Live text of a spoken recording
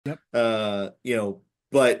Yep.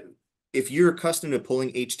 But if you're accustomed to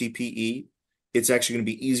pulling HDPE, it's actually going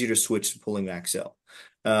to be easier to switch to pulling Maxell.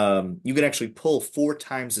 You can actually pull 4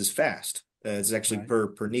 times as fast. It's actually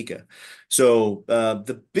Right. per Nika. So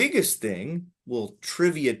the biggest thing, little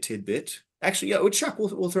trivia tidbit. Actually, yeah, Chuck,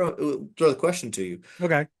 we'll throw the question to you.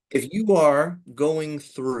 Okay. If you are going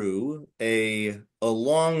through a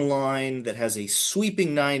long line that has a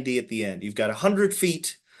sweeping 90 at the end, you've got 100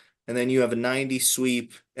 feet, and then you have a 90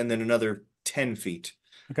 sweep, and then another 10 feet.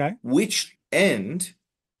 Okay. Which end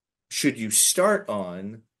should you start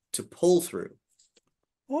on to pull through?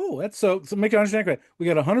 Oh, that's so make it understand correct. We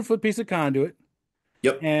got a 100-foot piece of conduit,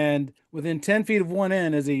 Yep. and within 10 feet of one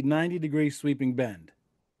end is a 90-degree sweeping bend.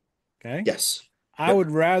 Okay. Yes. I Yep.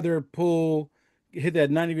 would rather hit that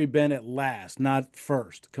 90-degree bend at last, not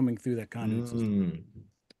first, coming through that conduit system. Mm.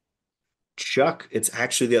 Chuck, it's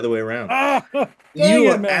actually the other way around. Ah, dang You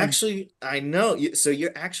it, are man. actually, I know, so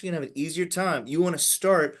you're actually gonna have an easier time. You want to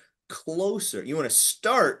start closer. You want to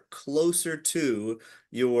start closer to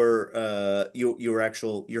your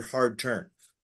actual your hard turn.